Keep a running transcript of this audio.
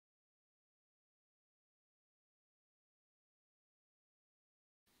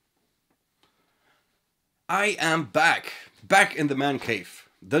I am back in the man cave,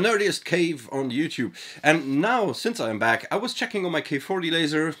 the nerdiest cave on YouTube. And now, since I am back, I was checking on my K40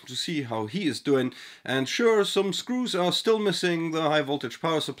 Laser to see how he is doing. And sure, some screws are still missing, the high voltage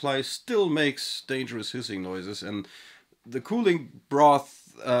power supply still makes dangerous hissing noises, and the cooling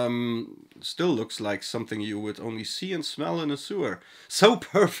broth still looks like something you would only see and smell in a sewer. So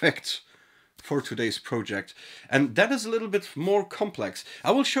perfect for today's project. And that is a little bit more complex. I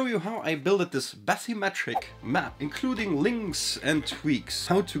will show you how I built this bathymetric map, including links and tweaks,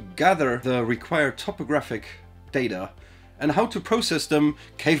 how to gather the required topographic data, and how to process them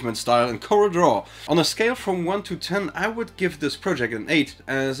caveman style in Corel Draw. On a scale from 1 to 10, I would give this project an 8,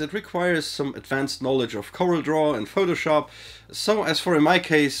 as it requires some advanced knowledge of Corel Draw and Photoshop. So as for in my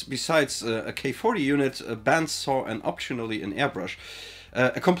case, besides a K40 unit, a bandsaw, and optionally an airbrush.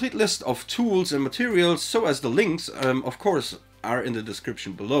 A complete list of tools and materials, so as the links, of course, are in the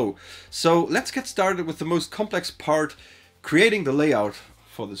description below. So let's get started with the most complex part, creating the layout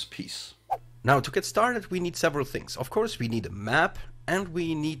for this piece. Now, to get started, we need several things. Of course, we need a map and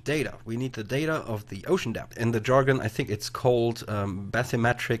we need data. We need the data of the ocean depth. In the jargon, I think it's called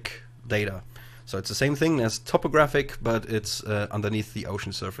bathymetric data. So it's the same thing as topographic, but it's underneath the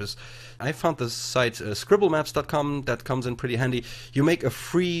ocean surface. I found the site scribblemaps.com that comes in pretty handy. You make a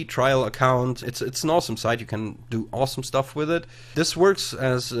free trial account. It's an awesome site. You can do awesome stuff with it. This works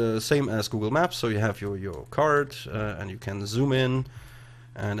as same as Google Maps. So you have your card and you can zoom in.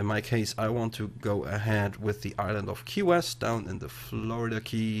 And in my case, I want to go ahead with the island of Key West down in the Florida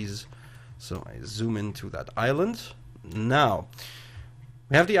Keys. So I zoom into that island. Now,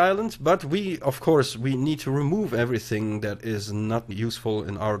 we have the island, but of course, we need to remove everything that is not useful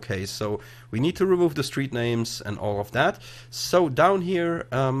in our case. So we need to remove the street names and all of that. So down here,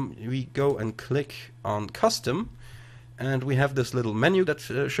 we go and click on Custom, and we have this little menu that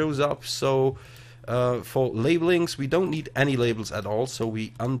shows up. So for labelings, we don't need any labels at all, so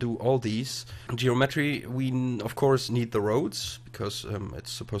we undo all these. Geometry, we of course need the roads, because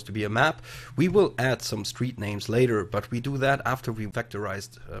it's supposed to be a map. We will add some street names later, but we do that after we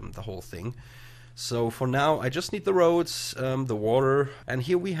vectorized the whole thing. So for now, I just need the roads, the water, and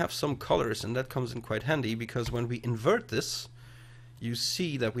here we have some colors, and that comes in quite handy, because when we invert this, you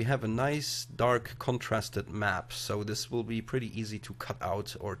see that we have a nice dark contrasted map. So this will be pretty easy to cut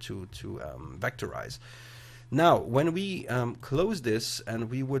out or to vectorize. Now, when we close this and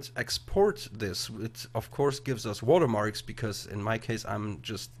we would export this, it of course gives us watermarks, because in my case I'm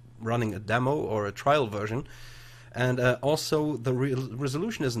just running a demo or a trial version. And also the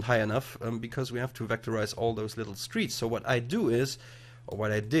resolution isn't high enough because we have to vectorize all those little streets. So what I do is, or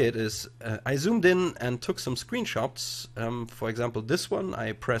what I did is, I zoomed in and took some screenshots. For example, this one,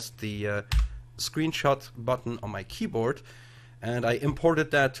 I pressed the screenshot button on my keyboard, and I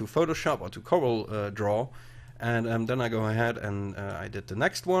imported that to Photoshop or to Corel Draw. And then I go ahead and I did the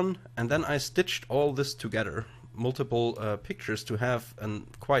next one, and then I stitched all this together, multiple pictures, to have a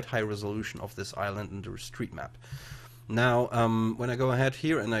quite high resolution of this island and the street map. Now, when I go ahead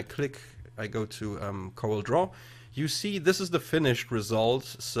here and I go to Corel Draw, you see this is the finished result.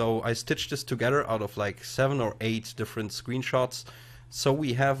 So I stitched this together out of like 7 or 8 different screenshots. So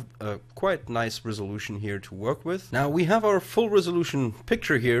we have a quite nice resolution here to work with. Now we have our full resolution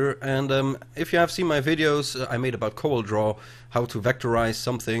picture here, and if you have seen my videos I made about Corel Draw, how to vectorize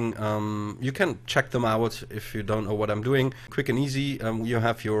something, you can check them out if you don't know what I'm doing. Quick and easy. You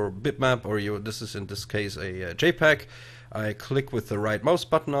have your bitmap, or this is in this case a JPEG. I click with the right mouse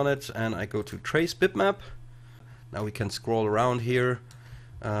button on it and I go to Trace Bitmap. Now we can scroll around here.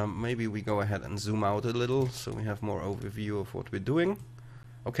 Maybe we go ahead and zoom out a little so we have more overview of what we're doing.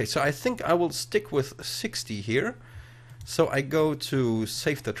 Okay, so I think I will stick with 60 here. So I go to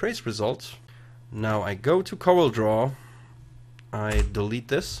Save the Trace Result. Now I go to Corel Draw. I delete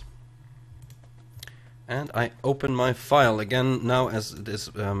this. And I open my file again. Now as it is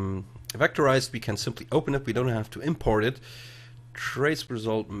vectorized, we can simply open it. We don't have to import it. Trace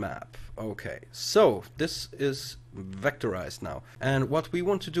result map. Okay, so this is vectorized now, and what we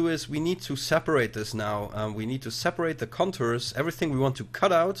want to do is we need to separate this now. We need to separate the contours, everything we want to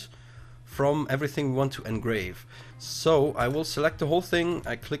cut out, from everything we want to engrave. So I will select the whole thing.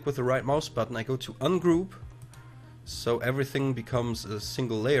 I click with the right mouse button. I go to ungroup, so everything becomes a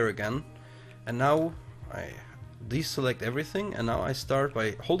single layer again. And now I deselect everything, and now I start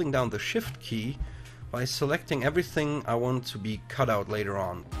by holding down the Shift key, by selecting everything I want to be cut out later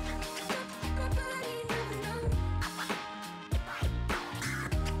on.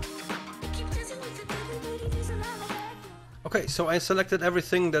 Okay, so I selected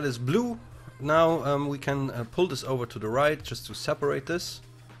everything that is blue. Now we can pull this over to the right just to separate this.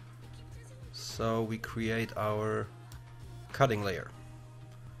 So we create our cutting layer.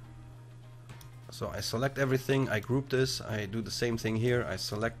 So I select everything, I group this, I do the same thing here, I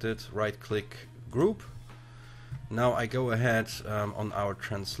select it, right click, group. Now I go ahead on our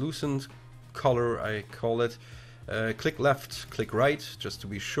translucent color, I call it, click left, click right, just to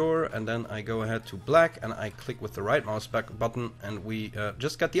be sure, and then I go ahead to black and I click with the right mouse button and we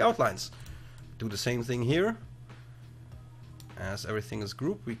just get the outlines. Do the same thing here. As everything is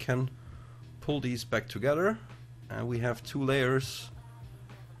grouped, we can pull these back together and we have two layers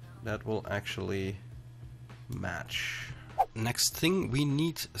that will actually match. Next thing, we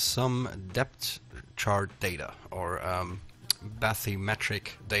need some depth chart data or bathymetric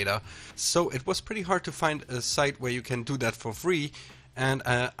data. So it was pretty hard to find a site where you can do that for free, and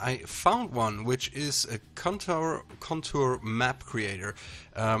I found one which is a contour map creator,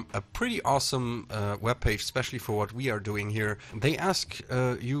 a pretty awesome webpage, especially for what we are doing here. They ask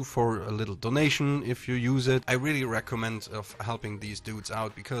you for a little donation if you use it. I really recommend of helping these dudes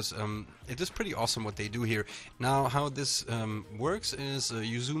out because it is pretty awesome what they do here. Now how this works is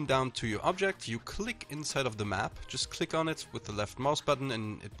you zoom down to your object, you click inside of the map, just click on it with the left mouse button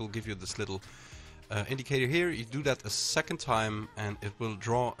and it will give you this little indicator here. You do that a second time and it will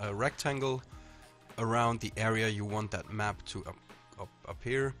draw a rectangle around the area you want that map to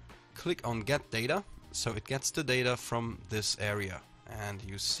appear. Click on get data, so it gets the data from this area and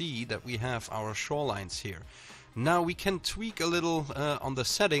you see that we have our shorelines here. Now we can tweak a little on the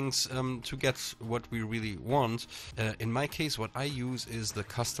settings to get what we really want. In my case, what I use is the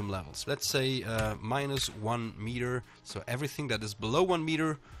custom levels. Let's say -1 meter, so everything that is below 1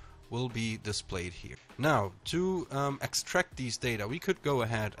 meter will be displayed here. Now, to extract these data, we could go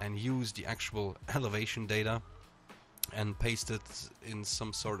ahead and use the actual elevation data and paste it in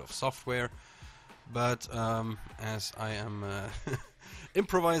some sort of software. But as I am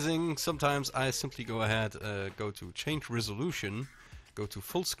improvising, sometimes I simply go ahead, go to change resolution, go to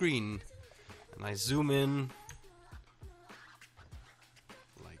full screen, and I zoom in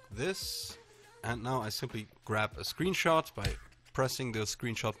like this. And now I simply grab a screenshot by pressing the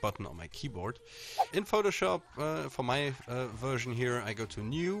screenshot button on my keyboard. In Photoshop, for my version here, I go to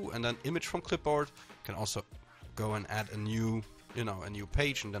new and then image from clipboard. You can also go and add a new, a new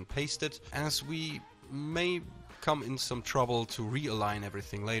page and then paste it. As we may come in some trouble to realign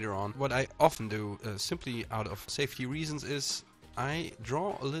everything later on, what I often do, simply out of safety reasons, is I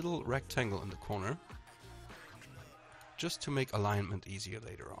draw a little rectangle in the corner just to make alignment easier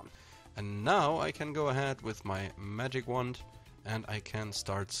later on. And now I can go ahead with my magic wand and I can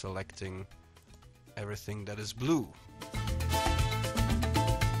start selecting everything that is blue.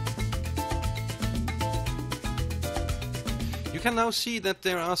 You can now see that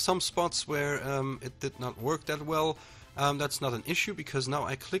there are some spots where it did not work that well. That's not an issue because now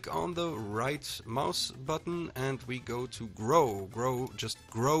I click on the right mouse button and we go to grow. Grow just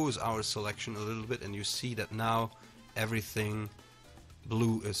grows our selection a little bit and you see that now everything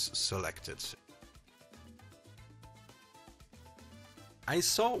blue is selected. I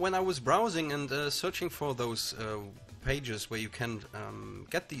saw when I was browsing and searching for those pages where you can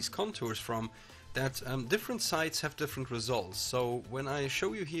get these contours from that different sites have different results. So when I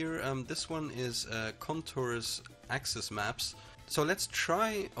show you here, this one is contours axis maps. So let's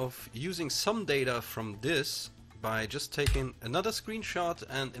try of using some data from this by just taking another screenshot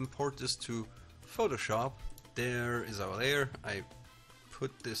and import this to Photoshop. There is our layer. I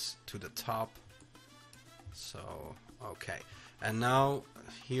put this to the top. So okay. And now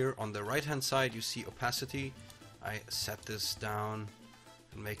here on the right hand side you see opacity. I set this down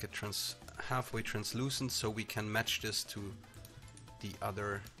and make it halfway translucent so we can match this to the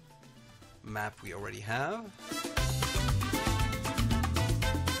other map we already have.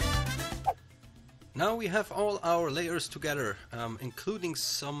 Now we have all our layers together, including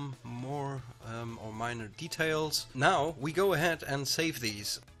some more or minor details. Now we go ahead and save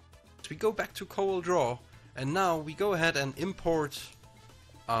these. So we go back to Corel Draw. And now we go ahead and import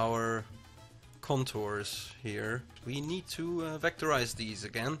our contours here. We need to vectorize these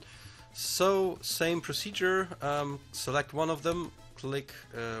again. So same procedure, select one of them, click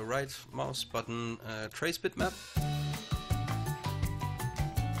right mouse button, trace bitmap.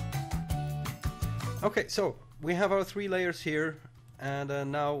 Okay, so we have our 3 layers here and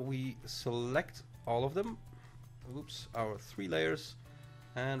now we select all of them. Oops, our 3 layers.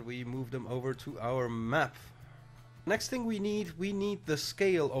 And we move them over to our map. Next thing we need the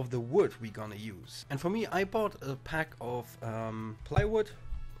scale of the wood we're gonna use. And for me, I bought a pack of plywood,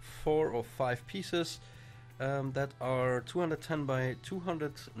 4 or 5 pieces that are 210 by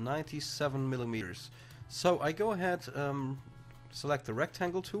 297 millimeters. So I go ahead, select the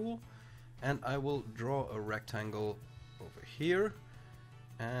rectangle tool, and I will draw a rectangle over here,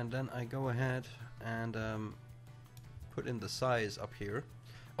 and then I go ahead and put in the size up here.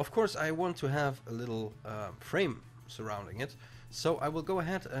 Of course I want to have a little frame surrounding it, so I will go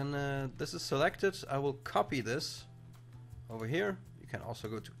ahead and this is selected. I will copy this over here. You can also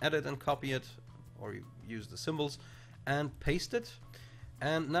go to edit and copy it, or you use the symbols, and paste it.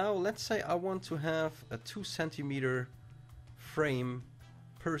 And now let's say I want to have a 2 centimeter frame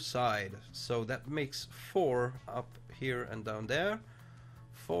per side, so that makes 4 up here and down there.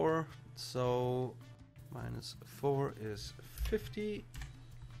 4, so minus 4 is 50,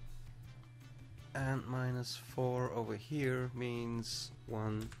 and minus 4 over here means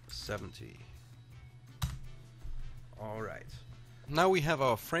 170. Alright. Now we have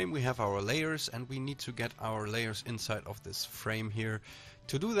our frame, we have our layers, and we need to get our layers inside of this frame here.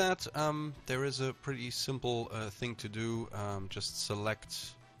 To do that, there is a pretty simple thing to do. Just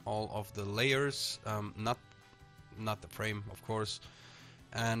select all of the layers, not the frame, of course.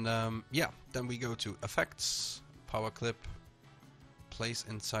 And yeah, then we go to Effects, Power Clip, Place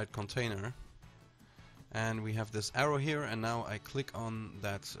Inside Container. And we have this arrow here, and now I click on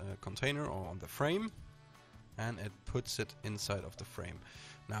that container or on the frame, and it puts it inside of the frame.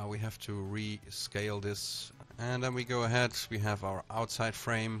 Now we have to rescale this, and then we go ahead. We have our outside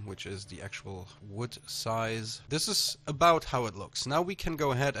frame, which is the actual wood size. This is about how it looks. Now we can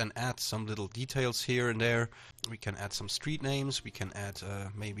go ahead and add some little details here and there. We can add some street names. We can add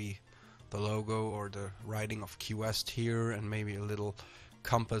maybe the logo or the writing of Key West here, and maybe a little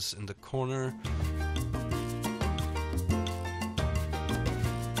compass in the corner.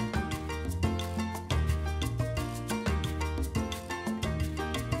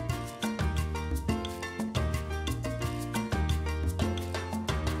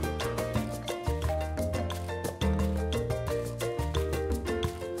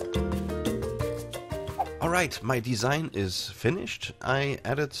 Alright, my design is finished. I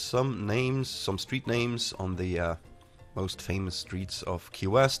added some names, some street names on the most famous streets of Key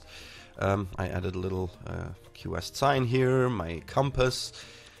West. I added a little Key West sign here, my compass,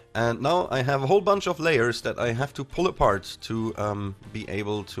 and now I have a whole bunch of layers that I have to pull apart to be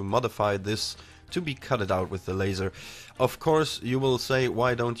able to modify this to be cutted out with the laser. Of course, you will say,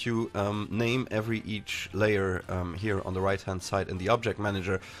 why don't you name each layer here on the right hand side in the object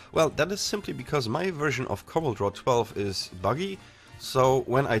manager? Well, that is simply because my version of Corel Draw 12 is buggy. So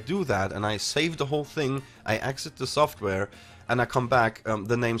when I do that and I save the whole thing, I exit the software and I come back,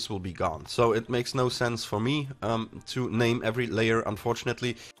 the names will be gone. So it makes no sense for me to name every layer,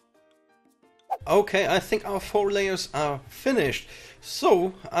 unfortunately. Okay, I think our 4 layers are finished,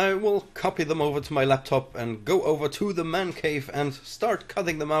 so I will copy them over to my laptop and go over to the Mancave and start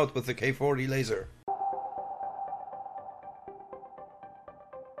cutting them out with the K40 laser.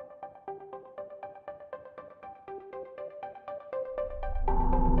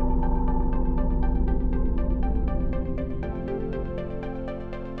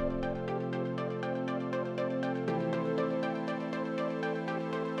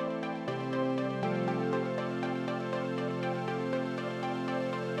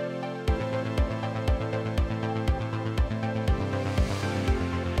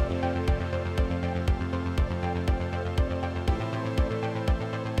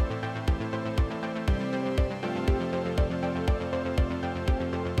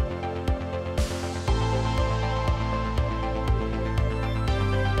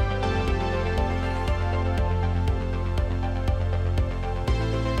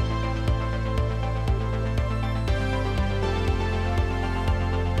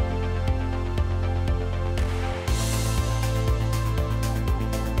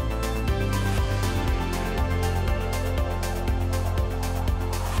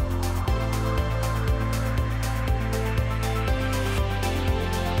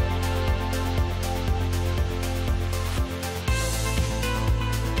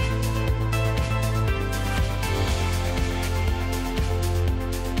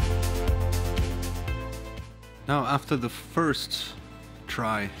 Now, after the first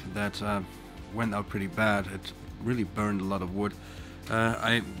try that went out pretty bad, it really burned a lot of wood.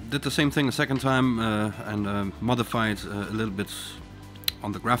 I did the same thing a second time and modified a little bit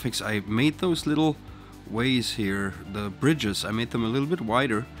on the graphics. I made those little ways here, the bridges, I made them a little bit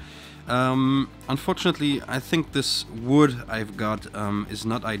wider. Unfortunately, I think this wood I've got is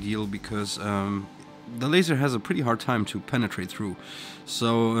not ideal because the laser has a pretty hard time to penetrate through.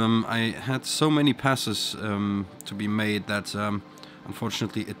 So I had so many passes to be made that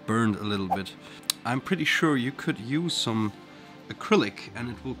unfortunately it burned a little bit. I'm pretty sure you could use some acrylic and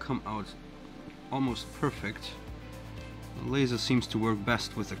it will come out almost perfect. The laser seems to work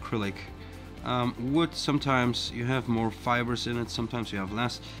best with acrylic. Wood, sometimes you have more fibers in it, sometimes you have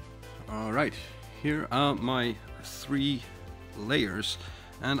less. Alright, here are my 3 layers,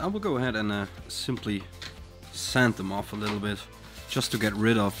 and I will go ahead and simply sand them off a little bit, just to get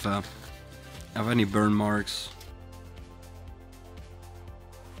rid of any burn marks.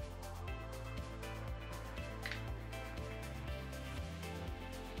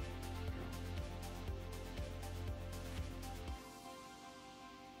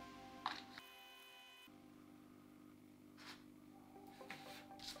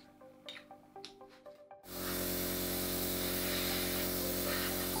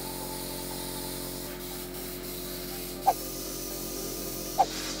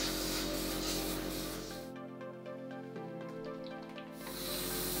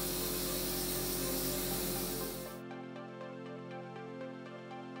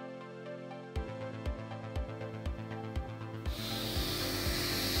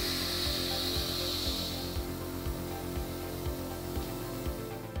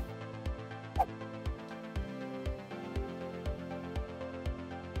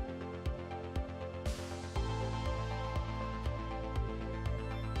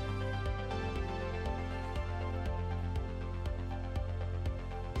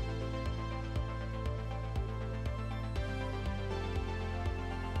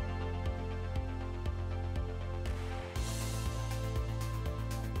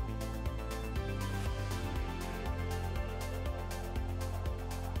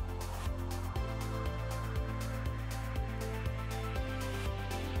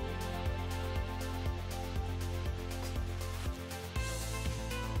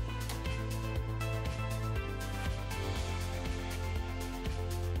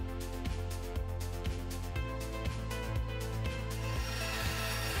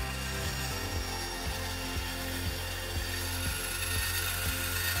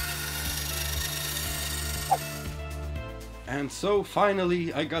 And so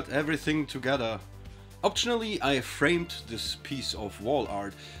finally I got everything together. Optionally, I framed this piece of wall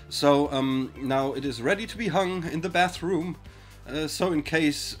art, so now it is ready to be hung in the bathroom. So in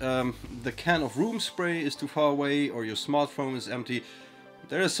case the can of room spray is too far away or your smartphone is empty,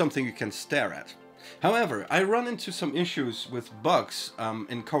 there is something you can stare at. However, I run into some issues with bugs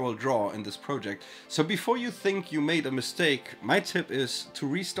in Corel Draw in this project, so before you think you made a mistake, my tip is to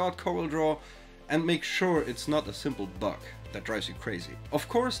restart Corel Draw and make sure it's not a simple bug that drives you crazy. Of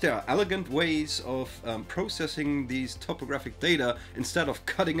course, there are elegant ways of processing these topographic data instead of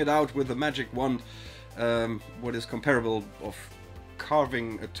cutting it out with a magic wand, what is comparable of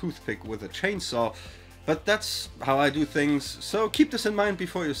carving a toothpick with a chainsaw. But that's how I do things, so keep this in mind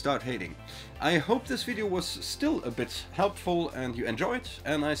before you start hating. I hope this video was still a bit helpful and you enjoyed,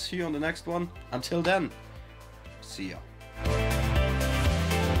 and I see you on the next one. Until then, see ya.